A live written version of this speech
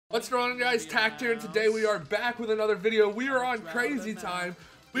What's going on, guys? Tact here, and today we are back with another video. We are on crazy time.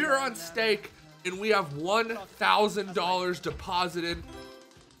 We are on stake, and we have $1,000 deposited.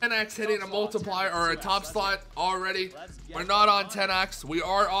 10x hitting a multiplier or a top slot already. We're not on 10x. We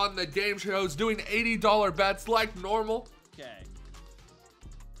are on the game shows doing $80 bets like normal.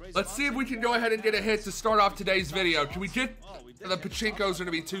 Let's see if we can go ahead and get a hit to start off today's video. Can we get the pachinkos are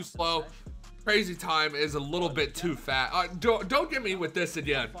gonna be too slow? Crazy time is a little bit too fat. Don't get me with this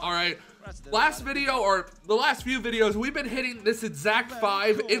again. All right, last video or the last few videos we've been hitting this exact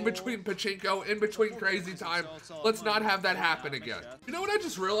 5 in between pachinko, in between crazy time. Let's not have that happen again. You know what I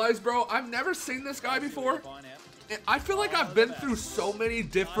just realized, bro? I've never seen this guy before. I feel like I've been through so many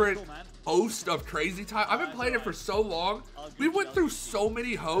different hosts of crazy time. I've been playing it for so long. We went through so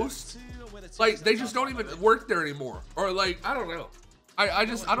many hosts, like they just don't even work there anymore, or like I don't know. I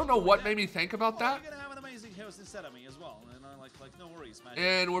don't know what made me think about that.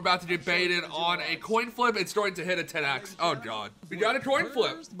 And we're about to get baited on a coin flip. It's going to hit a 10x. Oh god, we got a coin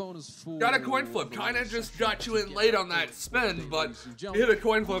flip. Got a coin flip. Kind of just got you in late on that spin, but you hit a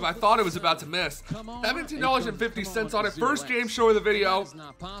coin flip. I thought it was about to miss. $17.50 on it. First game show of the video.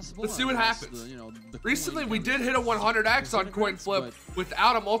 Let's see what happens. Recently we did hit a 100x on coin flip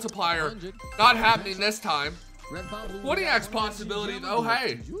without a multiplier. Not happening this time. 20x possibility though.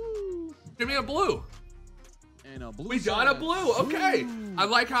 Hey, give me a blue. We got a blue. Okay, I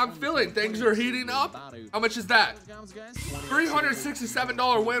like how I'm feeling. Things are heating up. How much is that?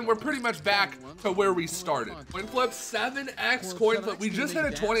 $367 win. We're pretty much back to where we started. Coin flip, 7x coin flip. We just hit a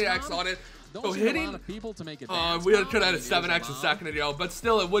 20x on it. So hitting, we could have had a 7x a second ago, but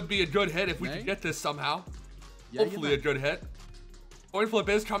still it would be a good hit if we could get this somehow. Hopefully a good hit. Coin flip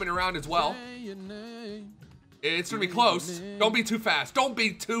is coming around as well. It's gonna be close. Don't be too fast. Don't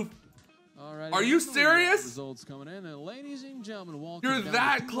be too. Are you serious? You're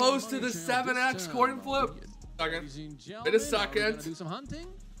that close to the 7x coin flip. Wait a second.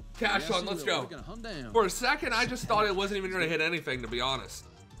 Cash on. Let's go. For a second, I just thought it wasn't even gonna hit anything, to be honest.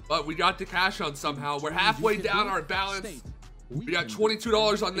 But we got the cash on somehow. We're halfway down our balance. We got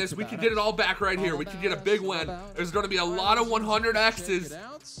 $22 on this. We can get it all back right here. We can get a big win. There's going to be a lot of 100x's.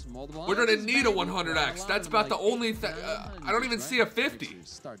 We're going to need a 100x. That's about the only thing. I don't even see a 50.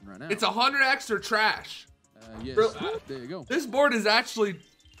 It's 100x or trash. This board is actually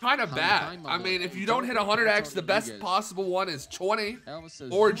kind of bad. I mean, if you don't hit 100x, the best possible one is 20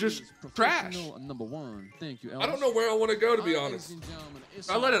 or just trash. I don't know where I want to go, to be honest.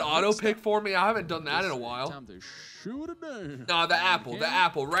 I let it auto pick for me. I haven't done that in a while. No, the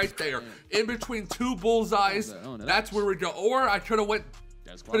apple right there, in between two bullseyes. That's where we go. Or I could have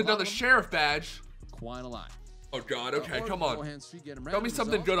done the sheriff badge. Oh god, okay, come on. Tell me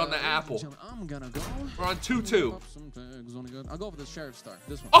something good on the apple. We're on 2-2. I'll go for the sheriff star.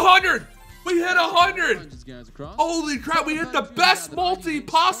 This one. 100! We hit 100! Holy crap, we hit the best multi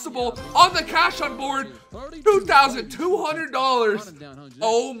possible on the cash on board. $2,200.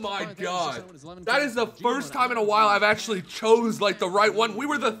 Oh my god. That is the first time in a while I've actually chose like the right one. We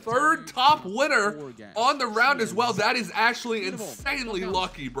were the third top winner on the round as well. That is actually insanely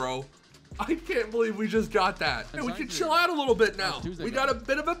lucky, bro. I can't believe we just got that. Hey, we can chill out a little bit now. We got a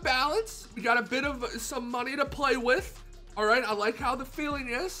bit of a balance. We got a bit of some money to play with. All right, I like how the feeling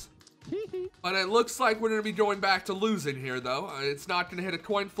is. But it looks like we're gonna be going back to losing here, though. It's not gonna hit a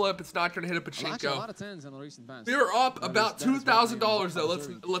coin flip. It's not gonna hit a pachinko. We're up about $2,000 though.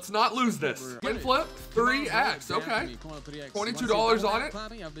 Let's not lose this. Coin flip, 3x. Okay, $22 on it.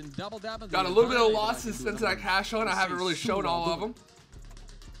 Got a little bit of losses since that cash on. I haven't really shown all of them.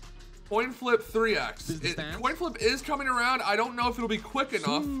 Coin flip 3x. Coin flip is coming around. I don't know if it'll be quick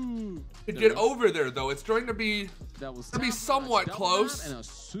enough to get over there though. It's going to be somewhat close.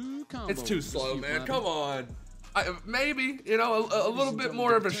 It's too slow, man. Come on. Maybe, you know, a little bit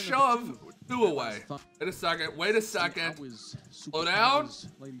more of a shove. 2 away. Wait a second. Wait a second. Slow down.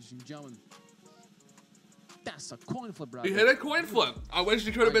 Ladies and gentlemen. That's a coin flip, bro. We hit a coin flip. I wish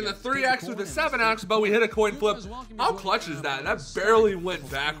it could have been the 3x or the 7x, but we hit a coin flip. How clutch is that? That barely went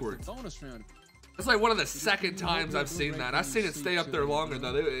backwards. That's like one of the second times I've seen that. I've seen it stay up there longer,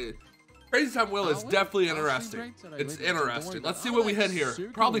 though. Crazy Time Wheel is definitely interesting. It's interesting. Let's see what we hit here.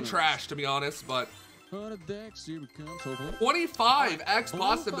 Probably trash, to be honest, but 25x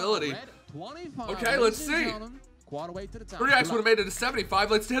possibility. Okay, let's see. 3x would have made it to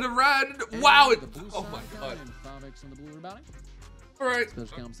 75. Let's hit a red. Wow. Oh my god. All right,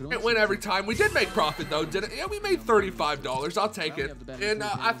 can't win every time. We did make profit though, didn't? Yeah, we made $35. I'll take it. And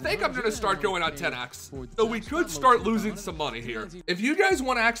I think I'm gonna start going on 10x. So we could start losing some money here. If you guys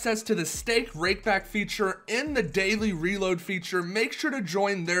want access to the stake rakeback feature and the daily reload feature, make sure to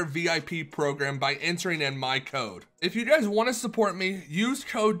join their VIP program by entering in my code. If you guys want to support me, use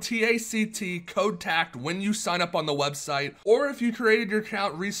code TACT, code TACT when you sign up on the website. Or if you created your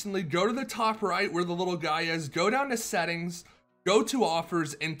account recently, go to the top right where the little guy is, go down to settings, go to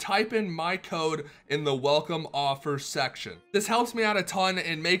offers, and type in my code in the welcome offer section. This helps me out a ton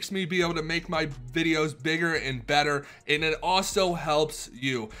and makes me be able to make my videos bigger and better, and it also helps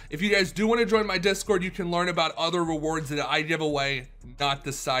you. If you guys do want to join my Discord, you can learn about other rewards that I give away, not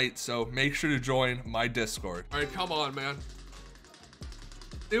the site, so make sure to join my Discord. All right, come on, man.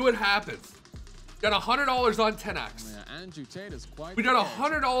 See what happens. Got $100 on 10x. We got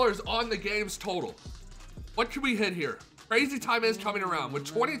 $100 on the games total. What can we hit here? Crazy time is coming around with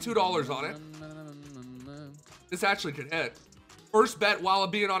 $22 on it. This actually could hit. First bet while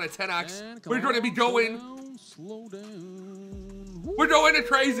being on a 10x. We're going to be going. We're going to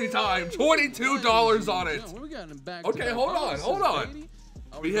crazy time. $22 on it. Okay, hold on.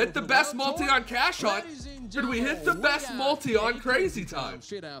 We hit the best multi on Cash Hunt. Did we hit the best multi on crazy time?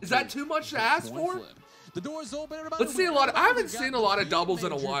 Is that too much to ask for? Let's see a lot. I haven't seen a lot of doubles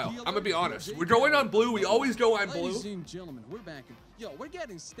in a while. I'm gonna be honest. We're going on blue. We always go on blue.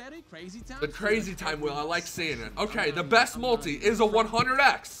 The crazy time wheel. I like seeing it. Okay, the best multi is a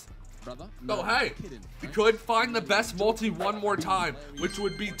 100x. So hey, we could find the best multi one more time, which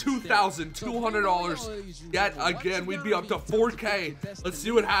would be $2,200. Yet again, we'd be up to 4K. Let's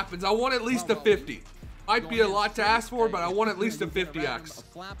see what happens. I want at least a 50. Might be a lot to ask for, but I want at least a 50x.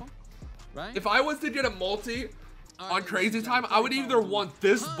 If I was to get a multi on crazy time, I would either want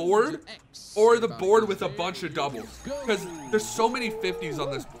this board or the board with a bunch of doubles, because there's so many 50s on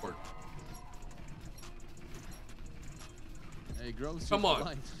this board. Come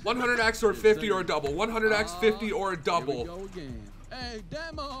on, 100x or 50 or a double, 100x, 50 or a double. Hey,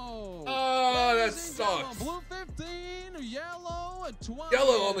 demo. Oh, that sucks. Blue 15, yellow at 20.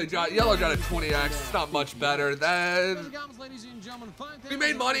 Yellow got a 20x. It's not much better. We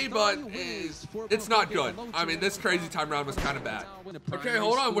made money, but it's not good. I mean, this crazy time round was kind of bad. Okay,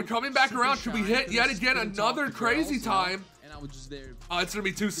 hold on. We're coming back around. Should we hit yet again another crazy time? Oh, it's gonna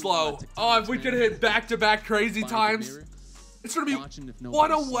be too slow. Oh, if we could hit back-to-back crazy times. It's gonna be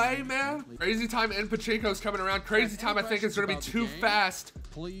one away, man. Crazy time and Pachinko's coming around. Crazy time, I think, is gonna be too fast.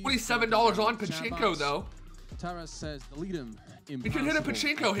 $27 on Pachinko, though. We can hit a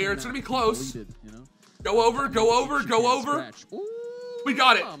Pachinko here. It's gonna be close. Go over, go over, go over. We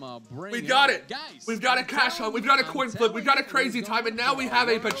got it. We got it. We've got a cash hunt. We've got a coin flip. We've got a crazy time, and now we have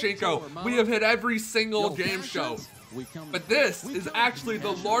a Pachinko. We have hit every single game show. But this is actually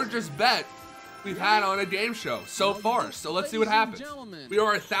the largest bet we've had on a game show so far. So let's see what happens. We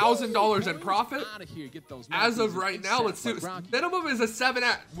are $1,000 in profit. As of right now, let's see. Minimum is a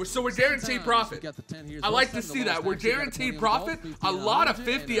 7x, so we're guaranteed profit. I like to see that. We're guaranteed profit. A lot of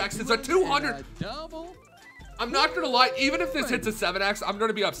 50x's, a 200. I'm not gonna lie, even if this hits a 7x, I'm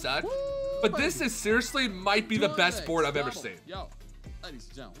gonna be upset. But this is seriously might be the best board I've ever seen.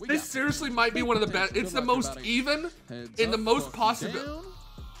 This seriously might be one of the best. It's the most even and the most possible.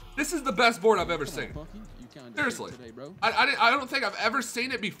 This is the best board I've ever seen. Seriously. I don't think I've ever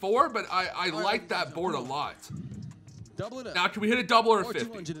seen it before, but I like that board a lot. Now, can we hit a double or a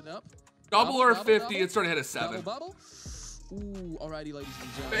 50? Double or a 50, it's going to hit a 7.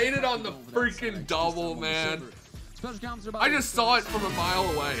 Faded on the freaking double, man. I just saw it from a mile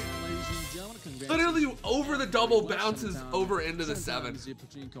away. Literally over the double bounces over into the 7.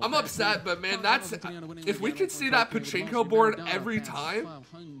 I'm upset, but man, that's if we could see that Pachinko board every time,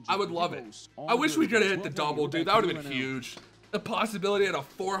 I would love it. I wish we could have hit the double, dude. That would have been huge. The possibility at a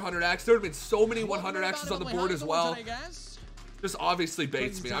 400x. There would have been so many 100x's on the board as well. Just obviously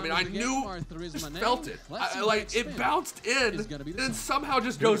baits me. I mean, I knew, just felt it. Like, it bounced in, and then somehow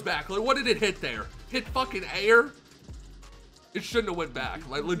just goes back. Like, what did it hit there? Hit fucking air? It shouldn't have went back.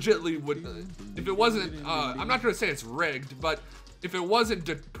 Like, legitly would. If it wasn't, I'm not gonna say it's rigged, but if it wasn't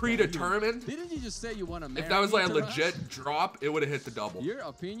predetermined, if that was like a legit drop, it would have hit the double. Your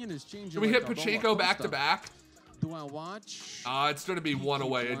opinion is changing. Can we hit Pachinko back to back? Do I watch? It's gonna be one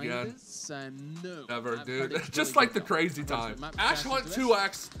away again. No. Never, dude. Just like the crazy time. Ash Hunt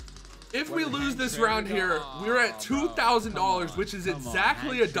 2x. If we lose this round here, we're at $2,000, which is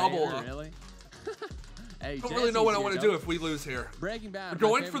exactly a double. I don't really know what I want to do if we lose here. We're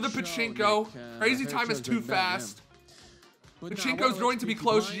going for the Pachinko. Crazy time is too fast. Pachinko's going to be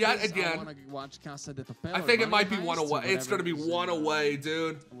close yet again. I think it might be one away. It's going to be one away,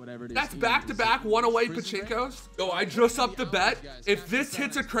 dude. That's back-to-back one away Pachinkos. Yo, I just upped the bet. If this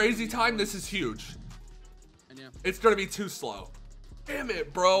hits a crazy time, this is huge. It's going to be too slow. Damn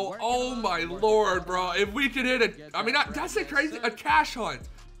it, bro. Oh, my Lord, bro. If we could hit a... I mean, that's a crazy... A cash hunt.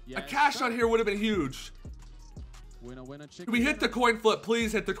 A cash hunt here would have been huge. Can we hit the coin flip?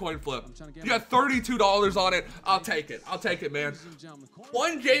 Please hit the coin flip. You got $32 on it. I'll take it. I'll take it, man.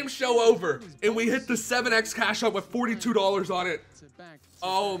 One game show over, and we hit the 7x cash out with $42 on it.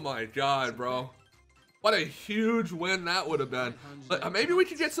 Oh my God, bro. What a huge win that would have been. But maybe we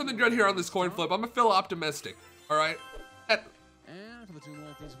could get something good here on this coin flip. I'm gonna feel optimistic. All right. And for the two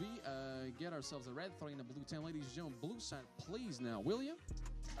multis, we get ourselves a red 3 and a blue 10. Ladies and gentlemen, blue side, please now, will you?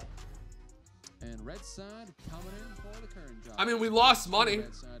 And red side coming in for the current job. I mean, we lost money.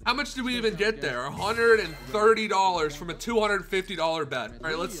 How much did we even get there? $130 from a $250 bet. All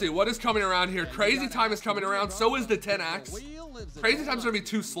right, let's see. What is coming around here? Crazy time is coming around. So is the 10x. Crazy time's going to be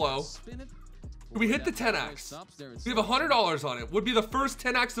too slow. We hit the 10x. We have $100 on it. Would be the first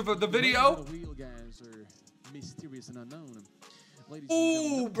 10x of the video.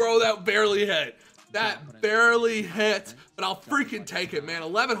 Ooh, bro, that barely hit. That barely hit, but I'll freaking take it, man.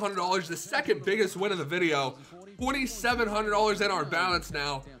 $1,100, the second biggest win of the video. $2,700 in our balance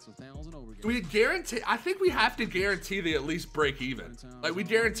now. We guarantee, I think we have to guarantee they at least break even. Like, we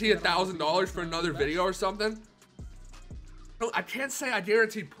guarantee $1,000 for another video or something. No, I can't say I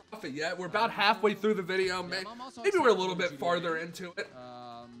guaranteed profit yet. We're about halfway through the video. Maybe we're a little bit farther into it.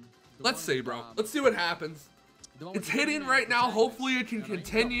 Let's see, bro. Let's see what happens. It's hitting right now. Hopefully it can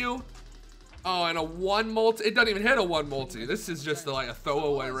continue. Oh, and a one multi. It doesn't even hit a one multi. This is just like a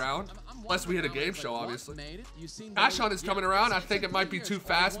throwaway round. Unless we hit a game show, obviously. Cash on is coming around. I think it might be too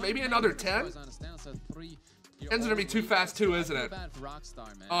fast. Maybe another 10. 10's gonna be too fast too, isn't it?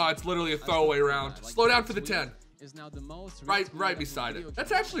 Oh, it's literally a throwaway round. Slow down for the 10. Right beside it.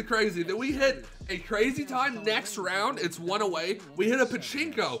 That's actually crazy that we hit a crazy time. Next round, it's one away. We hit a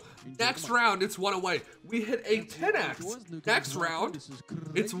pachinko. Next round, it's one away. We hit a 10x. Next round,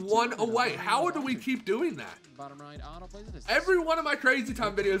 it's one away. How do we keep doing that? Every one of my crazy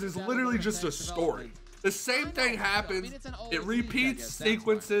time videos is literally just a story. The same thing happens. It repeats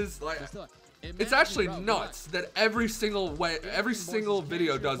sequences. Like, it's actually nuts that every single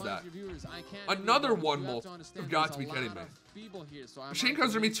video does that. Another one multi. You've got to be kidding me.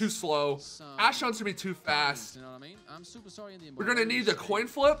 Pachinko's gonna be too slow. Ashon's gonna be too fast. We're gonna need the coin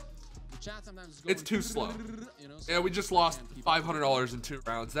flip. It's too slow. Yeah, we just lost $500 in 2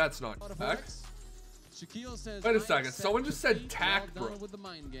 rounds. That's not back. Wait a second. Someone just said tact, bro.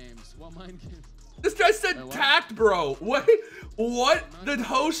 This guy said tact, bro. Wait, what? The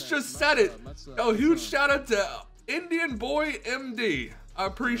host just said it. Oh, huge shout out to Indian Boy MD. I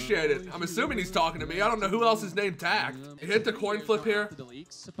appreciate it. I'm assuming he's talking to me. I don't know who else is named Tact. Hit the coin flip here.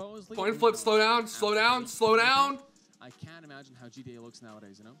 Coin flip, slow down, slow down, slow down. I can't imagine how GTA looks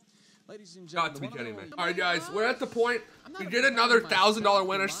nowadays, you know? Ladies and got to be kidding me. All right, guys, we're at the point. We get another $1,000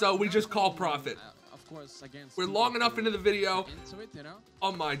 winner, so we just call profit. We're long enough into the video.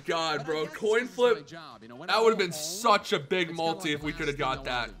 Oh my God, bro. Coin flip. That would have been such a big multi if we could have got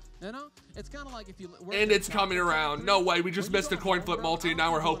that. And it's coming around. No way. We just missed a coin flip multi, and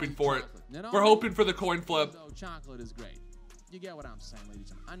now we're hoping for it. We're hoping for the coin flip. Chocolate is great. You get what I'm saying,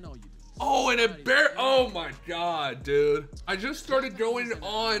 ladies and gentlemen. I know you do. Oh, and it oh my God, dude. I just started going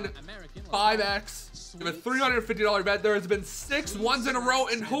on 5x. We have a $350 bet. There has been 6 ones in a row,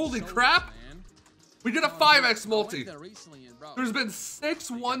 and holy crap. We did a 5x multi. There's been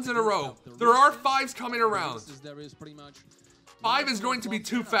 6 ones in a row. There are 5s coming around. 5 is going to be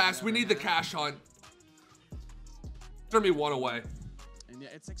too fast. We need the cash hunt. It's gonna be one away.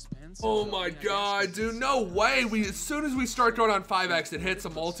 Oh my God, dude, no way. As soon as we start going on 5x, it hits a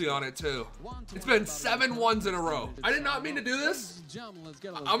multi on it too. It's been 7 ones in a row. I did not mean to do this.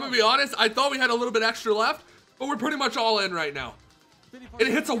 I'm gonna be honest, I thought we had a little bit extra left, but we're pretty much all in right now. It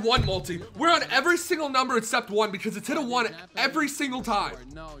hits a 1 multi. We're on every single number except 1 because it's hit a 1 every single time.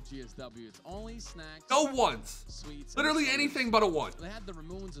 No ones. Literally anything but a 1.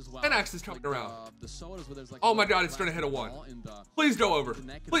 10x is coming around. Oh my God, it's gonna hit a 1. Please go over.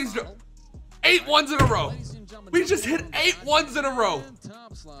 Please go. 8 ones in a row. We just hit 8 ones in a row.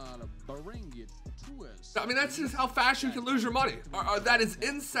 I mean, that's just how fast you can lose your money. That is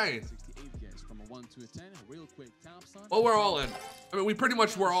insane. Well, we're all in. I mean, we pretty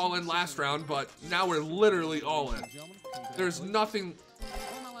much were all in last round, but now we're literally all in. There's nothing.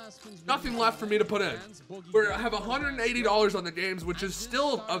 Nothing left for me to put in. I have $180 on the games, which is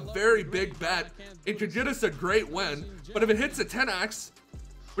still a very big bet. It could get us a great win, but if it hits a 10x,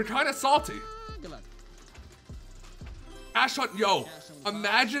 we're kind of salty. Cash hunt, yo,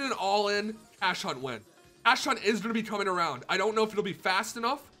 imagine an all-in cash hunt win. Cash hunt is going to be coming around. I don't know if it'll be fast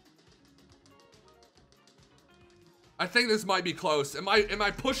enough. I think this might be close. Am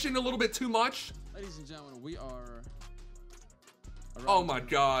I pushing a little bit too much? Ladies and gentlemen, we are. Oh my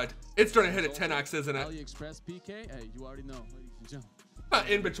God. It's going to hit a 10x, isn't it? AliExpress PK. Hey, you already know, ladies and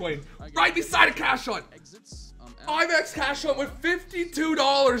gentlemen. In between. Right beside a cash hunt. 5x cash hunt with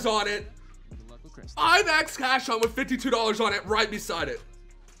 $52 on it. 5x cash hunt with $52 on it right beside it.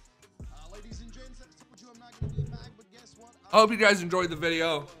 I hope you guys enjoyed the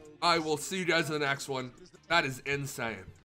video. I will see you guys in the next one. That is insane.